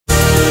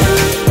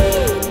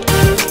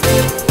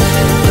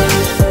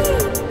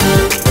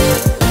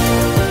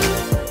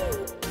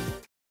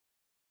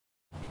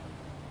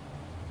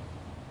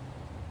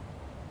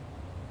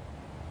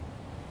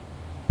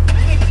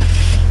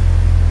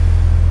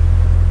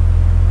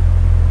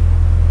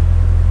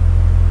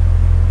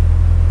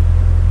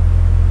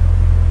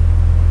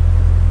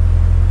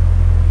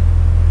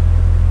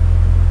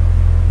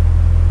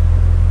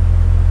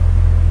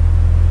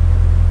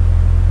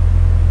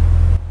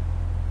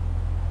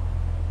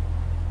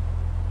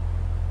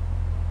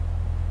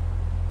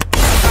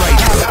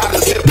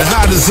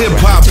hottest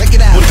hip-hop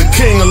with the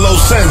king of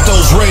Los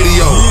Santos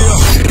radio.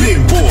 Big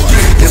boy,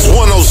 it's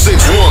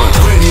 1061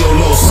 Radio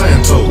Los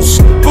Santos.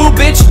 Boo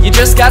bitch, you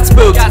just got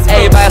spooked.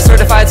 Hey, by a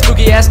certified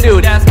spooky ass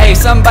dude. Hey,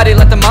 somebody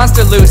let the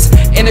monster loose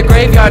in a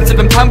graveyard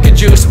sipping pumpkin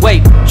juice.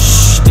 Wait,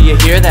 shh, do you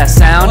hear that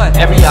sound?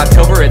 Every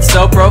October it's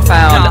so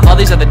profound. All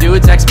these other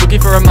dudes act spooky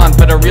for a month,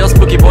 but a real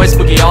spooky boy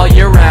spooky all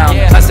year round.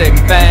 Cussing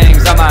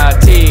bangs on my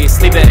teeth,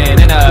 sleeping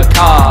in a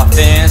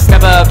coffin.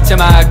 Step up to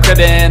my crib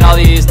and all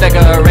these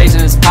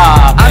decorations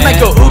pop. I might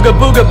go ooga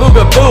booga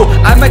booga boo.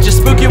 I might just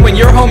spook you when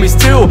you're homies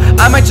too.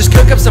 I might just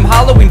cook up some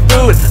Halloween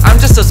food. I'm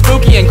just so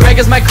spooky and Greg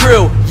is my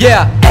crew.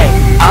 Yeah, hey,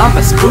 I'm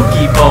a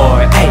spooky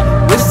boy, hey,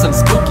 with some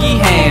spooky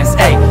hands,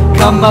 hey.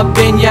 Come up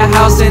in your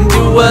house and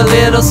do a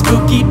little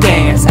spooky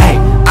dance, hey.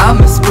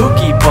 I'm a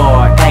spooky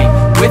boy, hey,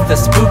 with a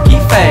spooky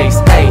face,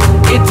 hey.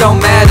 It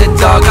don't matter,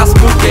 dog, I'll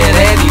spook it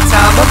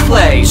anytime I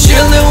play.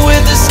 Chillin'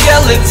 with a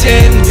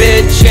skeleton,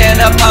 bitch, and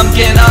a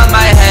pumpkin on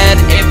my head.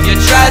 If you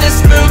try to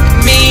spook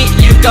me,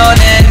 you gon'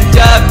 end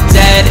up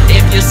dead.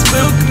 If you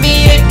spook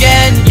me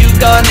again, you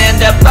gon'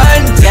 end up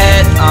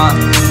undead.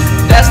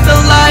 That's the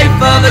life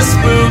of a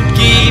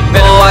spooky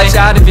boy. Better watch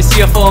out if you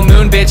see a full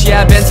moon, bitch.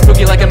 Yeah, I've been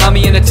spooky like a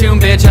mummy in a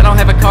tomb, bitch. I don't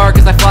have a car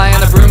cause I fly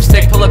on a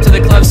broomstick. Pull up to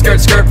the club, skirt,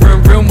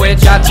 vroom, vroom,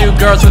 witch. Got two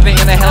girls with me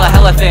and they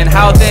hella thin.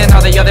 How thin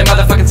are they? Yeah, they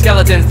motherfucking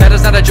skeletons. That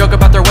is not a joke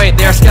about their weight,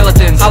 they are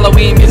skeletons.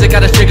 Halloween music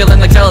got us jiggling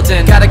like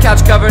gelatin. Got a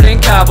couch covered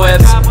in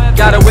cobwebs.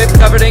 Got a whip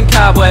covered in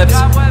cobwebs.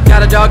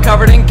 Got a dog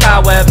covered in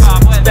cobwebs.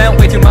 Spent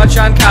way too much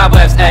on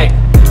cobwebs, ayy.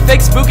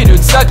 Fake spooky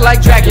dudes suck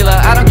like Dracula.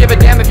 I don't give a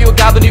damn if you a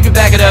goblin, you can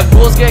back it up.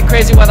 Fools get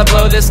crazy while I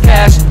blow this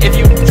cash if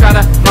you try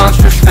to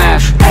monster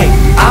smash. Hey,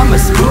 I'm a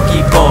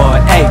spooky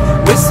boy, hey,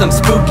 with some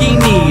spooky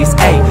knees,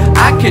 hey.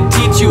 I could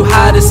teach you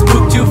how to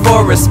spook too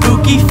for a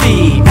spooky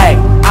fee.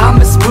 Hey, I'm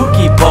a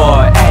spooky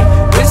boy, hey,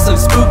 with some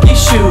spooky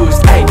shoes,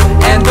 hey.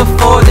 And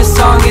before this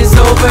song is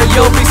over,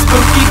 you'll be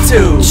spooky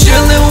too.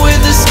 Chillin'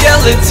 with a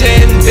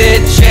skeleton,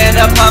 bitch,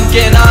 and a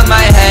pumpkin on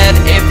my head.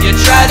 If you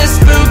try to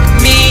spook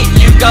me,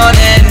 you gon'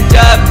 end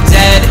up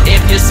dead.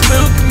 If you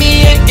spook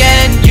me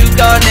again, you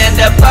gon'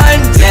 end up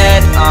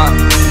undead.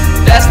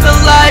 That's the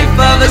life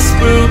of a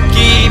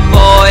spooky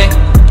boy.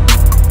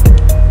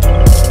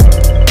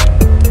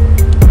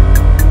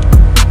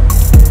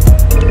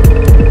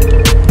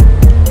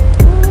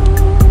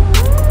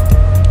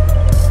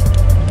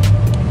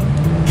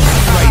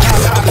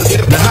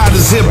 The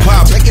hottest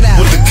hip-hop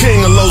with the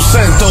king of Los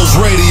Santos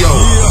radio.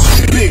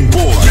 Big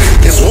boy,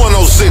 it's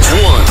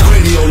 1061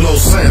 Radio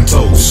Los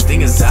Santos.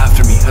 Thing is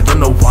after me, I don't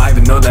know why,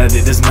 but know that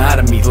it is mad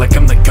at me. Like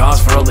I'm the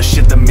cause for all the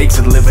shit that makes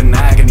it live in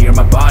agony. Or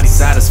my body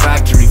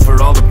satisfactory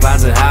for all the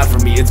plans it had for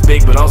me. It's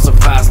big but also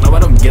fast, no I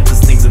don't get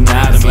this thing's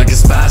anatomy. It's like a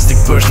spastic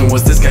person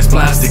was this guy's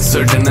plastic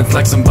surgeon. It's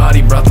like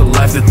somebody brought to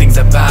life the things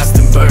that passed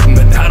in burden.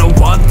 But I don't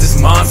want this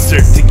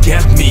monster to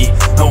get me.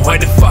 Oh why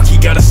the fuck he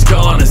got a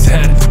skull on his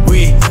head?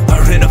 We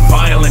are in a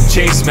violent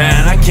chase,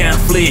 man, I can't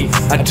flee.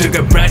 I took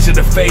a branch to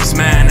the face,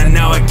 man, and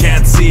now I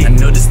can't see. I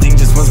know this thing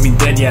just wants me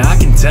dead, yeah, I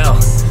can tell.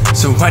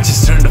 So I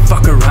just turn the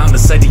fuck around,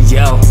 decide to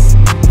yell.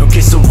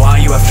 Okay, so why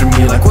you after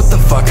me? Like what the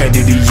fuck I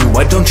do to you?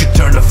 Why don't you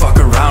turn the fuck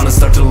around and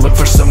start to look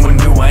for someone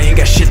new? I ain't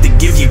got shit to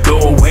give you, go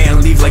away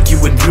and leave like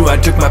you withdrew. I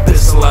took my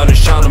pistol out and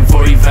shot him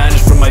before he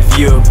vanished from my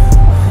view.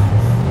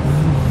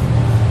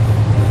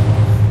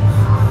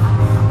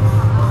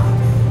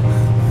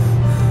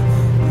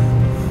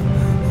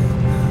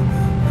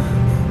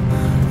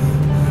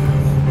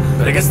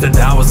 But I guess that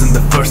wasn't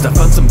the first. I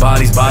found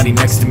somebody's body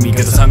next to me,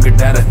 cause it's hunger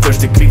that I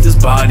thirst to cleave this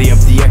body up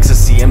the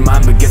ecstasy. And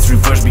mine but gets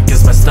reversed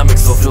because my stomach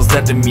still feels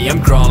dead to me. I'm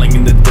crawling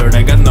in the dirt,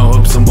 I got no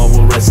hope someone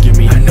will rescue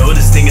me. I know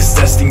this thing is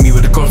testing me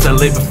with a corpse that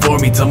lay before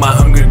me, till my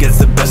hunger gets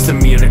the best of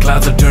me and the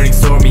clouds are turning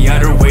stormy.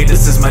 Either way,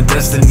 this is my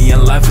destiny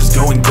and life is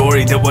going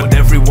gory. That what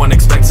everyone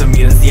expects of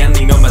me, that's the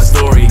ending of my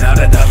story. Now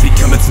that I've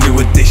become its new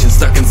addition,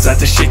 stuck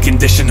inside the shit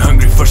condition,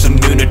 hungry for some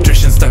new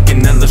nutrition, stuck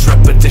in endless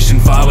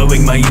repetition,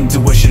 following my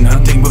intuition,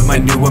 hunting with my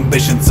new ambition.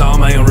 Saw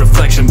my own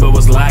reflection but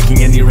was lacking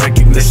any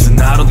recognition.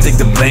 I don't take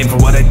the blame for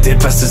what I did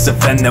past this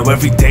event. Now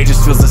every day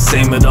just feels the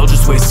same, it all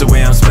just wastes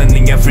away. I'm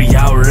spending every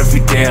hour,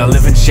 every day I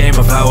live in shame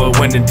of how I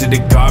went into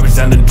the garbage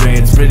down the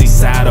drain. It's pretty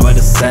sad how I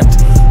descent.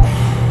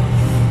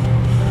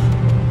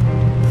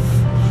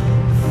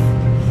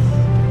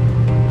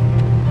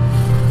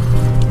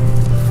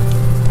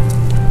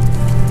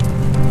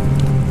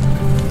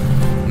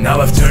 Now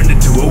I've turned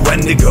into a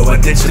Wendigo. I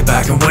ditched the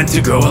back and went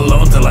to go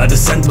alone till I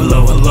descend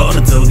below, alone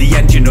until the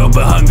end, you know.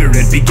 But hunger,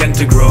 it began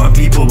to grow, and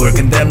people were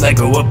condemned. I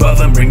go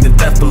above and bring the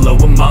death below,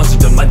 a monster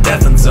to my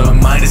death. And so my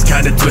mind is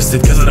kinda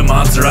twisted cause of the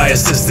monster I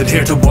assisted.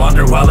 Here to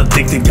wander while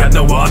addicted, got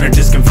no honor,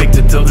 just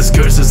convicted till this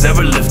curse is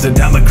ever lifted.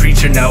 I'm a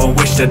creature now, I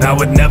wish that I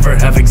would never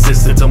have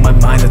existed, till my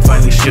mind had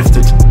finally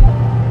shifted.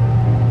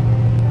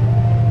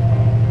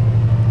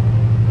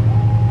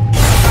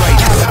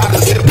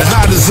 The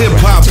hottest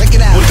hip-hop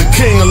with the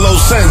king of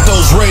Los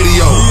Santos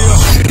radio.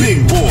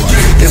 Big boy,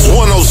 it's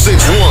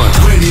 1061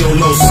 Radio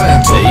Los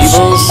Santos. The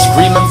evil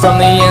screaming from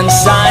the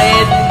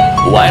inside,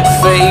 white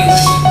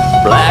face,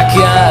 black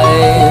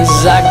eyes.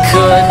 I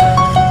could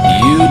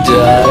use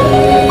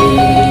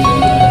die.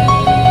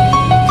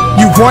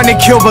 You wanna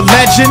kill a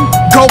legend?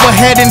 Go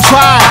ahead and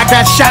try. I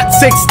got shot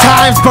 6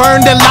 times,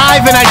 burned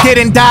alive, and I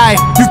didn't die.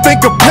 You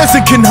think a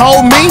prison can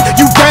hold me?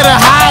 You better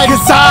hide,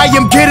 cause I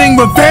am getting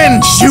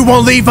revenge. You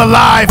won't leave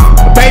alive.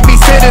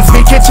 Babysitters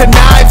need kitchen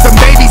knives and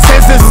baby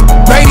scissors.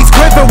 Ladies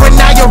quiver when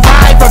I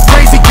arrive, a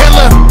crazy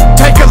killer.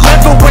 Take a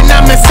lever when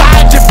I'm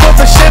inside, you feel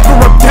the shiver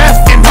of death.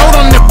 And hold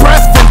on the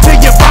breath until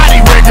your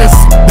body rigors.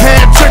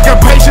 Hand trigger,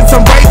 patience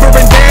and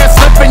wavering there,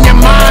 slip in your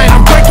mind.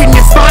 I'm breaking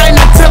your spine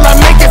until I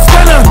make it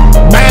spinner.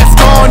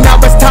 Mask on, now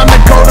it's time to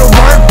go to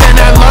work. Then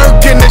I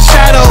lurk in the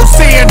shadows,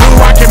 seeing who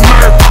I can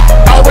murk.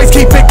 Always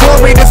keep it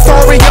gory, the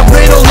story of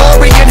little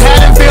Lori in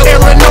Haddonfield,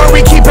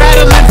 Illinois. Keep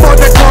battling for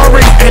the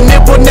glory, and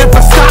it will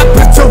never stop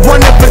until one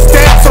of us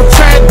dead. So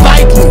tread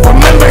lightly,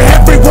 remember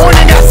every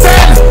warning I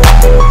said.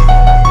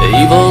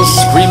 Evil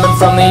screaming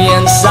from the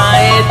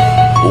inside,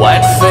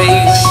 white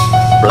face,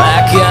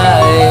 black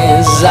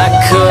eyes. I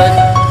could,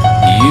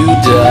 you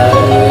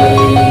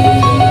die.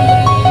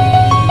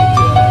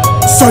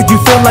 So you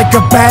feel like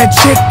a bad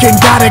chick and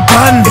got a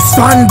gun. It's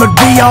fun, but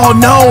we all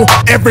know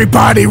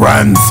everybody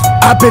runs.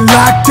 I've been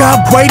locked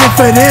up waiting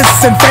for this,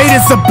 and fate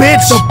is a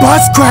bitch. The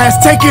bus crash,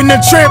 taking a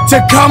trip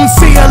to come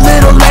see a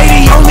little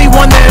lady, only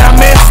one that I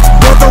missed.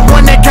 You're the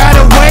one that got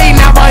away,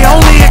 now I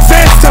only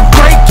exist to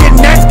break your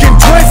neck and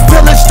twist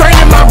till it's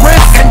straining my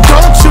wrist. And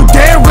don't you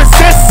dare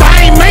resist,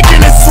 I ain't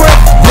making it swift.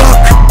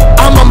 Look,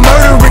 I'm a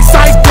murdering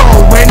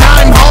psycho, when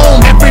I'm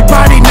home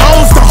everybody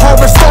knows the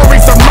horror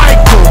stories of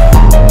Michael.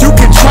 You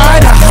can try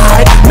to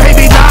hide,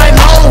 maybe lie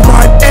low,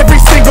 but every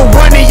single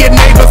one of your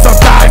neighbors will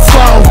die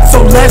slow. So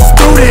let's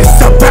do this,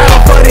 a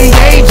battle for the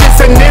ages,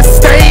 and this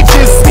stage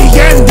is the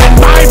end and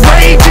my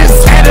rage is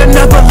at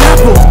another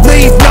level.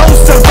 Leave no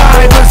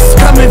survivors,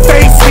 come and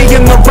face me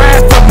in the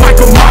wrath of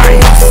Michael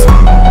Myers.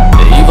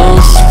 Evil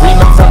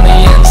screaming from the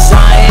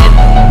inside,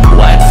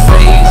 white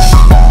face,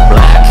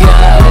 black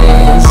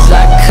eyes.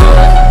 I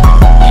could,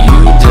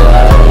 you die.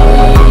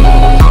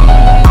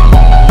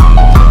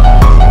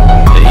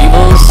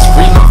 Evil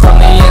screaming from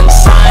the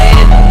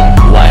inside,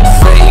 white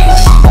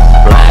face,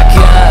 black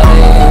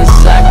eyes.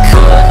 I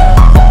could,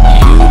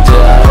 you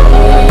die.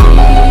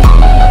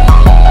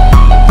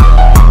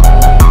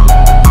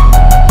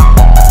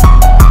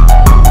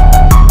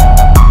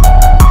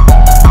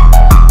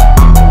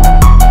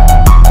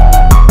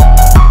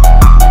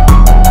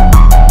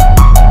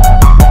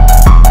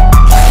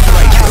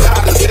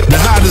 The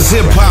hottest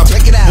hip hop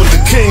with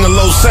the king of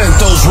Los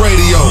Santos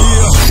radio.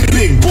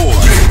 Big boy,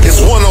 it's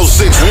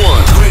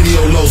 1061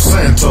 Radio Los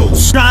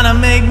Santos. Tryna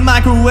make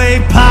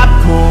microwave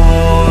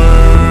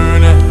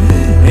popcorn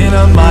in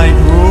a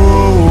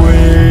microwave.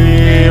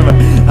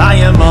 I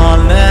am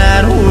on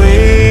that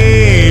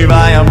wave.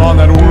 I am on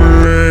that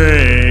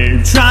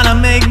wave. Tryna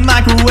make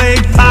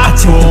microwave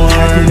popcorn.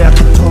 Packet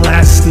after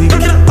plastic.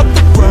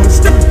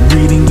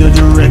 Reading the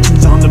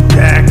directions on the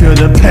back of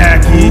the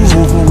package.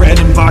 Over red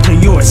and vodka,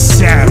 you're a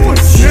savage.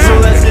 So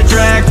let's get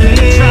cracking.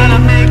 Tryna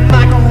make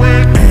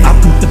microwave. I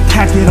put the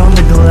packet on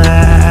the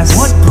glass.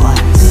 What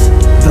glass?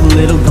 The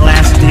little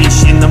glass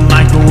dish in the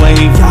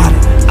microwave. Got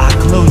it. I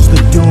close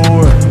the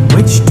door.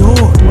 Which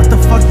door? What the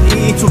fuck?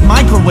 It's a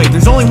microwave.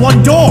 There's only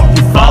one door.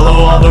 You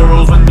follow all the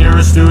rules when you're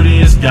a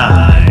studious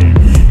guy.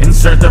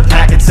 Insert the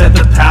packet, set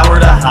the power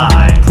to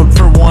high. Cook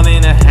for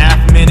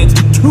 1.5 minutes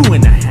to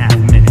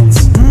 2.5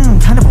 minutes.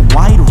 Kind of a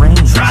wide range.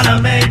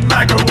 Tryna make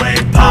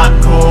microwave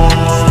popcorn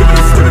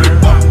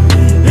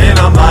in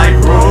a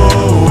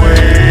microwave.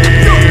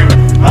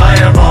 I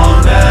am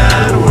on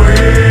that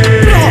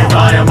wave.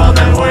 I am on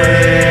that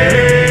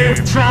wave.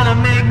 Tryna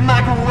make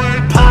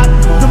microwave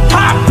popcorn. The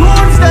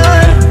popcorn's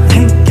done.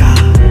 Thank God.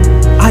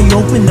 I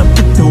open up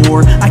the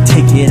door. I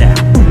take it out.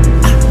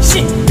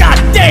 Shit,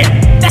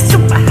 goddamn, that's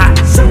super hot.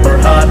 Super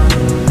hot.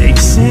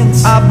 Makes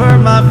sense. I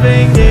burn my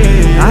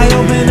fingers. I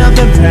open up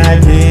the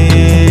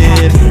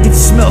packet. It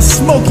smells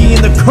smoky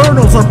and the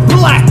kernels are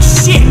black.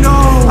 Shit. No.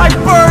 I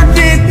burned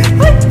it.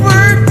 I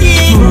burned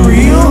it. For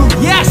real?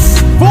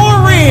 Yes,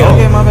 for real.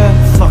 Okay, my bad.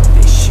 Fuck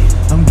this shit.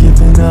 I'm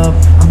giving up.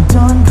 I'm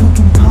done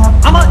cooking pop.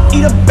 I'ma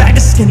eat a bag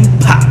of skinny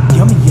pop.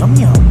 Yummy, yum,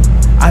 yum.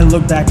 I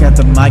look back at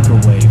the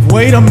microwave.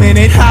 Wait a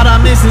minute, how'd I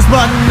miss this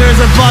button? There's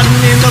a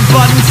button and the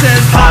button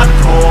says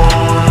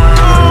popcorn.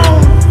 Oh,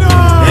 no.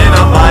 In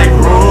a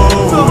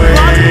microwave.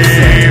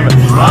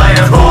 I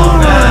am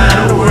on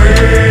that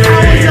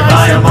wave.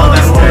 I am on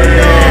that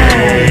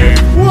wave.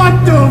 What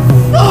the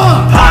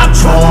fuck?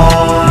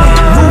 Popcorn.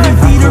 Movie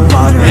theater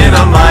butter. In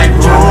a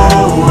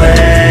microwave.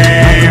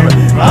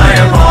 I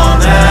am on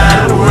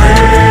that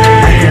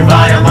wave.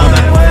 I am on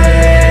that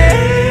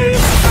wave.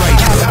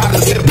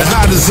 The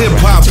hottest hip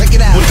hop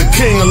with the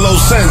king of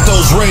Los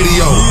Santos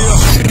radio.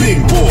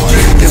 Big boy,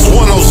 it's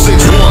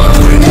 1061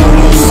 Radio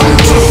Los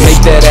Santos.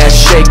 Make that ass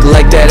shake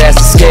like that ass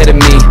is scared of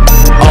me.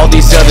 All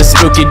these other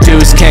spooky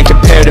dudes can't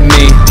compare to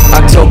me.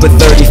 October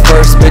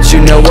 31st, bitch,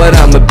 you know what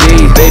I'ma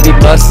be. Baby,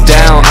 bust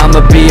down,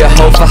 I'ma be a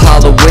hoe for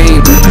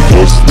Halloween. Baby,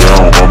 bust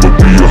down, I'ma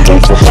be a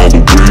hoe for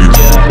Halloween.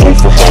 Hoe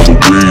for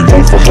Halloween,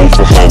 hoe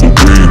for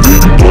Halloween.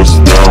 Baby,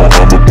 bust down,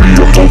 I'ma be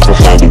a hoe for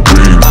Halloween.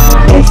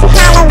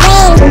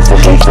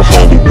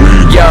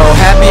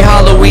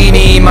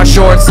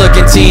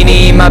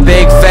 martini, my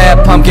big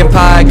fat pumpkin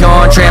pie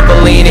gone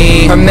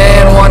trampolini. Her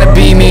man wanna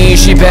be me,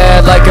 she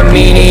bad like a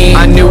meanie.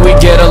 I knew we'd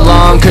get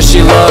along cause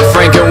she loved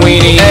Frank and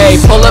Weenie. Hey,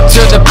 pull up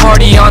to the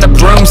party on a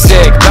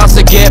broomstick, bout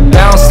to get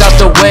bounced out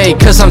the way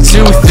cause I'm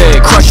too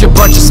thick. Crush a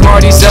bunch of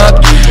smarties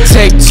up,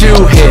 take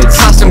 2 hits.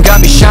 Costume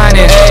got me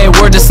shining, hey,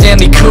 word to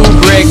Stanley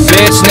Kubrick.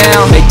 Bitch,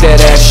 now make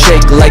that ass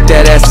shake like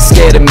that ass is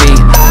scared of me.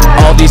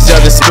 All these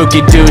other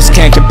spooky dudes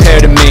can't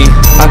compare to me.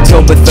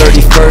 October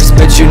 31st,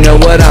 bitch, you know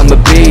what I'ma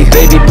be.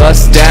 Baby,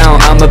 bust down,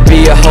 I'ma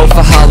be a hoe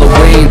for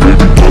Halloween.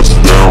 Baby, bust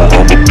down,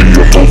 I'ma be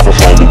a hoe for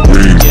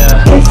Halloween.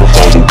 Hoe for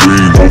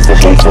Halloween, hoe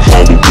for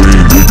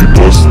Halloween. Baby,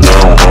 bust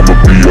down, I'ma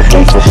be a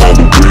hoe for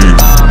Halloween.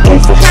 Hoe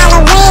for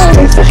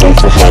Halloween, hoe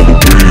for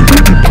Halloween.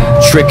 Baby,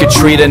 trick or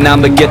treatin',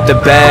 I'ma get the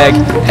bag.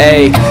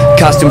 Ayy,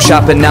 costume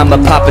shopping, I'ma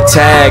pop a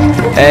tag.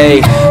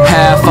 Ayy,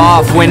 half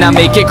off when I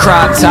make it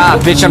crop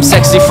top. Bitch, I'm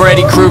sexy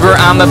Freddy Krueger,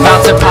 I'm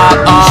about to pop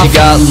off. She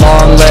got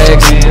long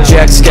legs,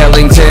 Jack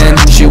Skellington.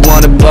 She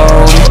want a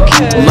bone,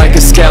 like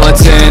a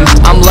skeleton.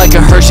 I'm like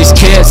a Hershey's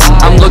Kiss,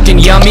 I'm looking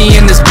yummy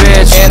in this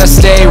bitch. And I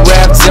stay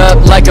wrapped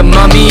up like a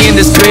mummy in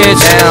this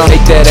bitch. Now,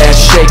 make that ass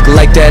shake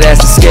like that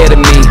ass is scared of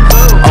me.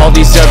 All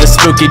these other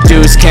spooky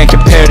dudes can't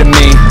compare to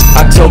me.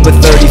 October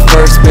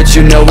 31st, bitch,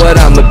 you know what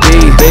I'ma be.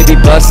 Baby,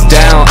 bust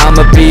down,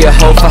 I'ma be a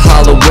hoe for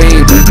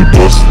Halloween. baby,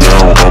 bust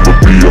down, I'ma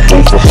be a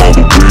hoe for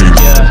Halloween.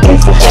 Hoe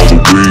for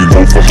Halloween,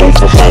 hoe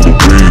for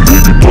Halloween.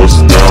 Baby,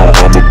 bust down,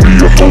 I'ma be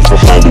a hoe for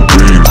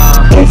Halloween.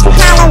 Hoe for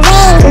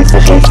Halloween,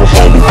 hoe for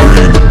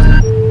Halloween.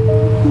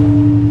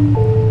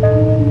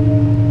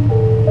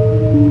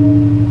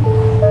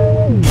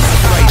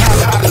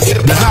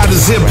 The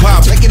hottest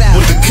hip-hop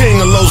with the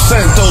king of Los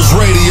Santos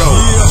Radio.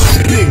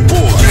 Big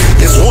boy,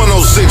 it's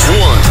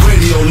 1061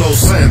 Radio Los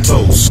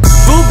Santos.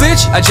 Boo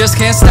bitch, I just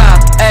can't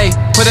stop. Ayy,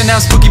 putting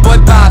out spooky boy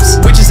bops.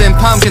 Witches and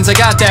pumpkins, I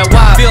got that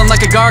wop. Feeling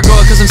like a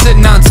gargoyle cause I'm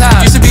sitting on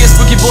top. Used to be a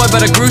spooky boy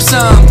but I grew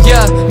some.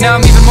 Yeah, now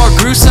I'm even more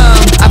gruesome.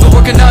 I've been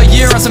working all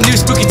year on some new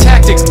spooky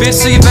tactics, bitch,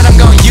 so you bet I'm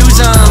gonna use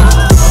them.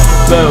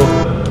 Boo.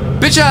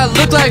 Bitch, I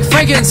look like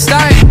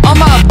Frankenstein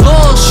on my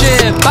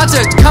bullshit. About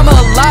to come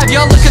alive,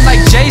 y'all looking like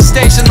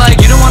J-Station.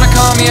 Like, you don't wanna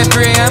call me at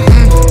 3 AM,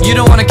 you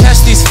don't wanna catch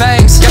these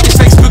fangs. Got these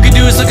fake spooky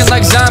dudes looking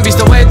like zombies,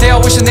 the way they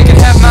all wishing they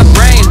could have my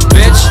brain,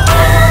 bitch.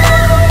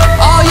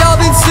 All y'all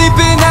been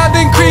sleeping, I've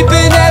been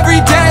creeping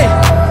every day.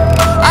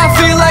 I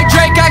feel like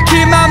Drake, I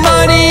keep my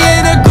money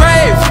in a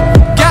grave.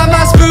 Got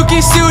my spooky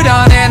suit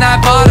on and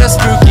I bought a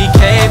spooky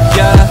cape,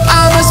 yeah.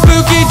 I'm a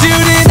spooky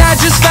dude and I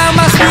just found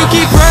my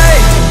spooky prey.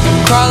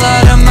 Crawl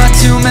out of my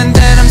tomb and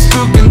then I'm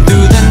spooking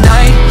through the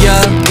night,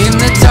 yeah. In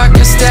the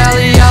darkest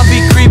alley, I'll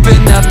be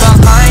creeping up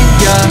behind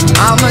ya.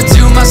 I'ma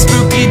do my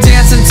spooky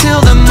dance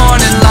until the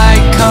morning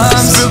light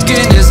comes.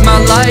 Spooking is my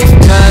life,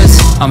 cause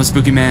I'm a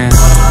spooky man.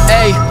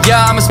 Hey,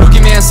 yeah, I'm a spooky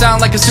man.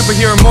 Sound like a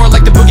superhero, more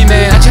like the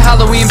boogeyman. At your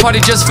Halloween party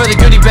just for the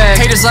goodie bag.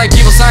 Haters like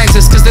evil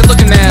scientists cause they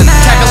looking mad.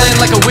 Cackling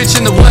like a witch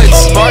in the woods.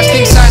 Bars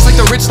king size like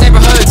the rich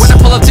neighborhoods. When I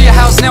pull up to your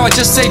house now I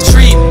just say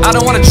treat. I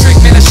don't want a trick,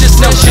 man, it's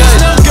just no good.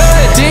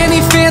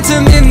 Danny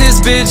Phantom in this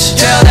bitch.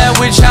 Tell that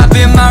witch hop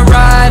in my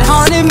ride.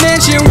 Haunted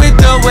mansion with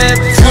the whip.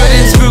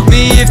 Couldn't spook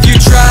me if you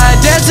tried.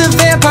 Dad's a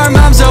vampire,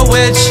 mom's a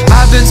witch.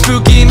 I've been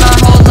spooky my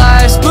whole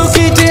life.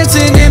 Spooky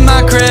dancing in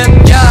my crib.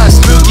 Yeah,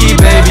 spooky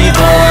baby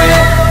boy.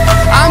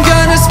 I'm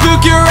gonna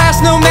spook your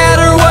ass no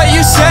matter what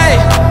you say.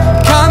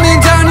 Coming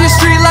down your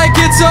street like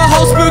it's a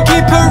whole spooky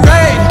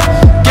parade.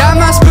 Got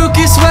my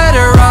spooky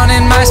sweater on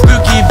and my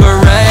spooky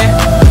beret.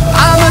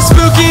 I'm a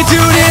spooky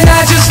dude and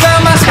I just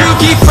found my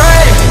spooky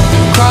prey.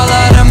 Crawl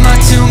out of my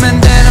tomb and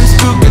then I'm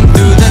spooking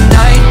through the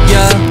night,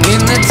 yeah.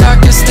 In the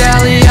darkest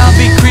alley, I'll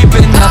be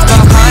creeping up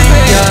behind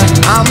ya.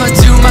 I'ma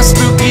do my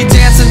spooky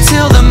dance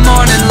until the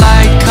morning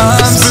light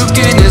comes.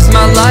 Spooking is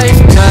my life,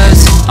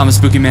 cause I'm a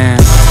spooky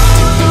man.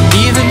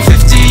 Even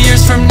 50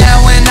 years from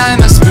now when I'm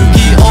a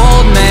spooky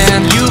old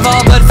man, you've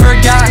all but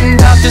forgotten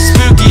about the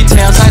spooky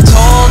tales I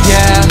told,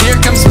 yeah. Here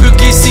comes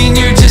Spooky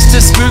Senior just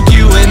to spook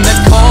you in the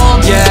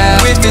cold,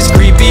 yeah. With his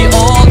creepy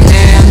old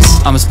hands,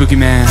 I'm a spooky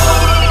man.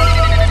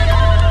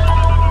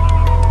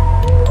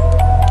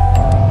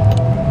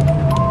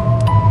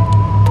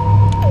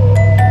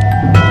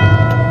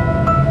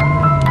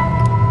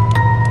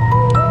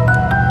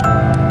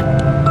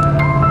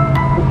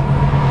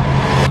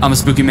 I'm a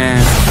spooky man.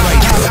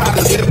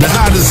 The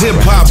hottest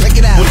hip-hop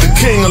with the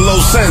king of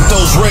Los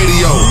Santos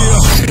Radio.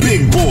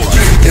 Big boy,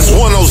 it's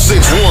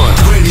 1061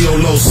 Radio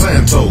Los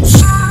Santos.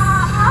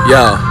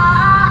 Yo,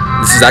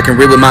 this is I Can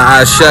Read With My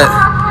Eyes Shut,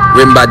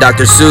 written by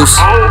Dr. Seuss,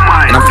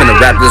 and I'm finna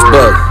rap this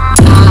book.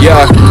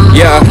 Yeah.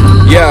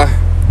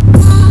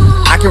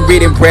 I can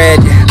read in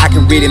red, I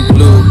can read in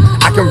blue,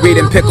 I can read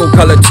in pickle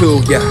color too,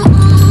 yeah.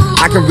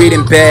 I can read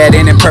in bed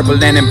and in purple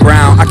and in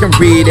brown. I can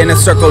read in a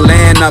circle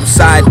and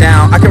upside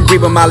down. I can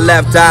read with my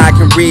left eye, I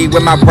can read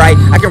with my right.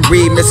 I can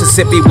read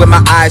Mississippi with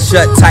my eyes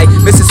shut tight.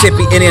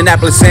 Mississippi,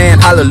 Indianapolis, and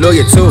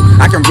hallelujah too.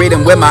 I can read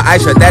them with my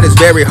eyes shut, that is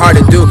very hard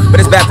to do. But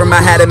it's bad for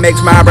my hat, it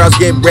makes my eyebrows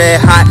get red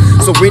hot.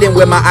 So reading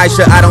with my eyes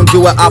shut, I don't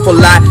do an awful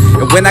lot.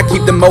 And when I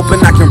keep them open,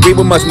 I can read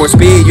with much more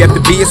speed. You have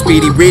to be a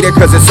speedy reader,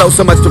 cause it's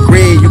so much to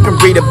read. You can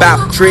read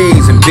about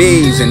trees and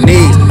bees and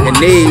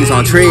knees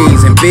on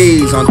trees and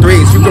bees on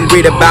threes. You can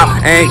read about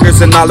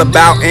anchors and all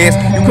about ants.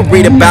 You can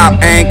read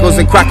about ankles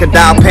and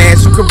crocodile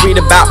pants. You can read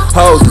about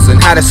hoses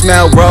and how to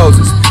smell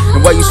roses,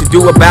 and what you should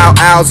do about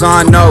owls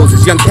on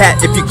noses. Young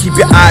cat, if you keep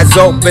your eyes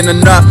open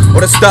enough,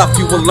 or the stuff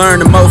you will learn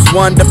the most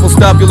wonderful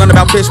stuff. You'll learn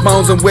about fish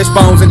bones and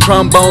wishbones and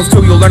trombones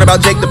too. You'll learn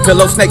about Jake the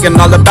Pillow Snake and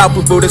all about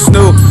Boo Boo the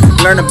Snoo.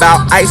 Learn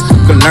about ice,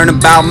 you can learn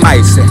about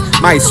mice and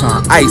mice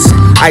on ice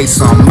and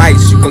ice on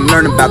mice. You can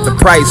learn about the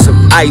price of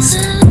ice.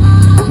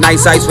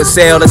 Nice ice for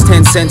sale, that's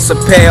 10 cents a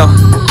pail.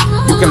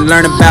 You can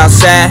learn about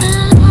sad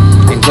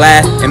and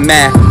glad and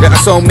mad. There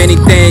are so many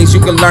things you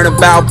can learn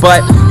about,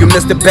 but you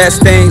miss the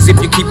best things if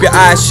you keep your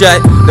eyes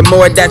shut. The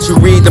more that you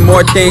read, the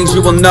more things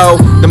you will know.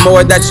 The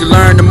more that you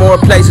learn, the more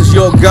places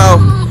you'll go.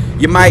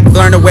 You might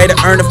learn a way to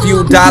earn a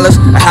few dollars,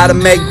 or how to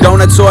make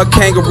donuts or a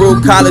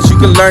kangaroo collars. You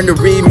can learn to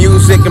read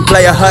music and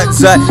play a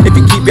hut-zut if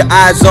you keep your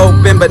eyes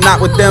open, but not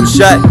with them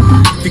shut.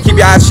 If you keep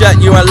your eyes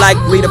shut, you are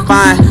likely to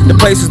find the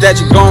places that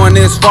you're going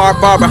is far,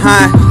 far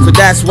behind. So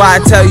that's why I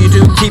tell you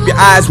to keep your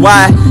eyes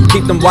wide.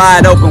 Keep them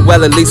wide open,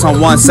 well, at least on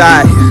one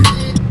side.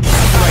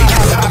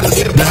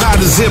 The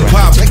hottest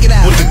hip-hop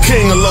with the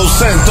king of Los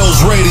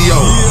Santos radio.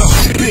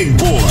 Big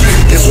boy,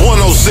 it's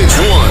 1061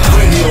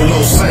 Radio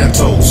Los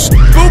Santos.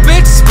 Boo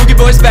bitch, Spooky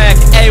Boy's back,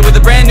 ayy, with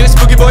a brand new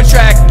Spooky Boy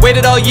track.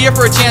 Waited all year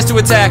for a chance to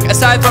attack.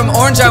 Aside from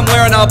orange, I'm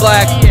wearing all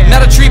black.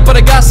 Not a treat, but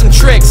I got some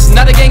tricks.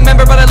 Not a gang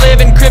member, but I live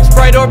in crypts.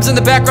 Bright orbs in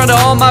the background of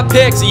all my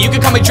pics. You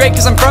can call me Drake,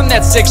 cause I'm from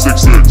that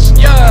 666.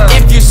 Yeah.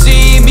 If you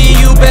see me,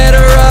 you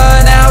better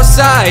run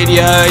outside,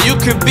 yeah. You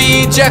could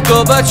be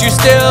Jekyll, but you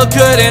still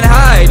couldn't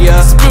hide,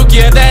 yeah.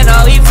 Spookier than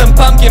I'll eat some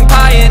pumpkin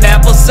pie and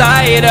apple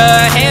cider.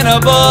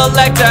 Hannibal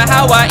Lecter,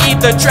 how I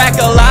eat the track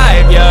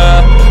alive,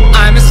 yeah.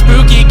 I'm a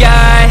spooky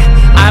guy,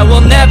 I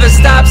will never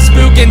stop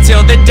spooking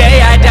till the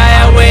day I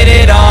die. I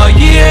waited all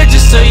year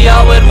just so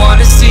y'all would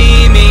wanna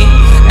see me.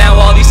 Now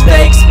all these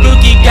fake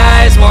spooky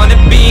guys wanna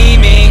be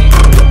me.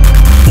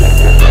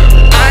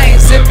 I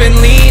ain't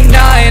sipping lean,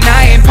 nah, and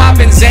I ain't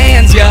popping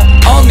Zans, yeah.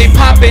 Only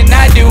popping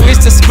I do is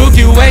to spook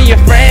you and your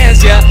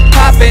friends, yeah.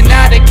 Popping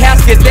out a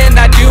casket, then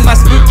I do my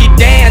spooky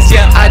dance,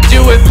 yeah. I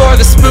do it for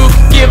the spook,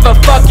 give a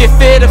fuck if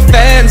it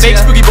offends, yeah. Fake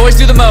spooky boys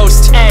do the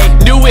most,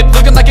 ayy. New whip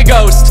looking like a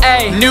ghost,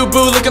 ayy. New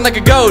boo looking like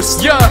a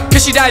ghost, yeah.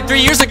 Cause she died 3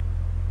 years ago.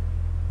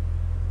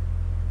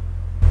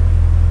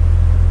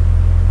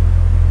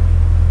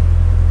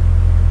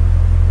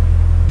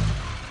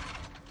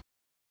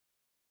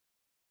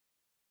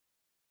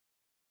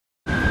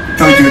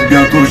 T'inquiète,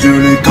 bientôt je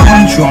les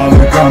gagne, j'suis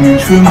avec Amine,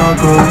 j'fume ma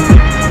gueule.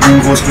 Une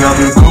grosse paire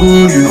de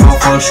couilles, une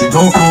rafale, j'suis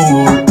dans le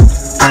coro.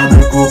 Pas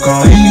de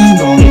cocaïne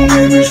dans mon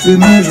nez, mais j'fais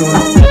mes jours.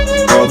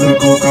 Pas de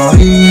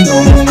cocaïne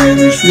dans mon nez,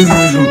 mais j'fais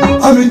mes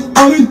jours. Amine,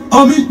 Amine,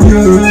 Amine,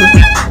 yeah.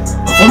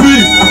 La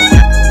famille,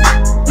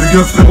 les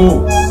gars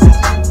frérot,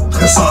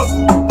 très sale.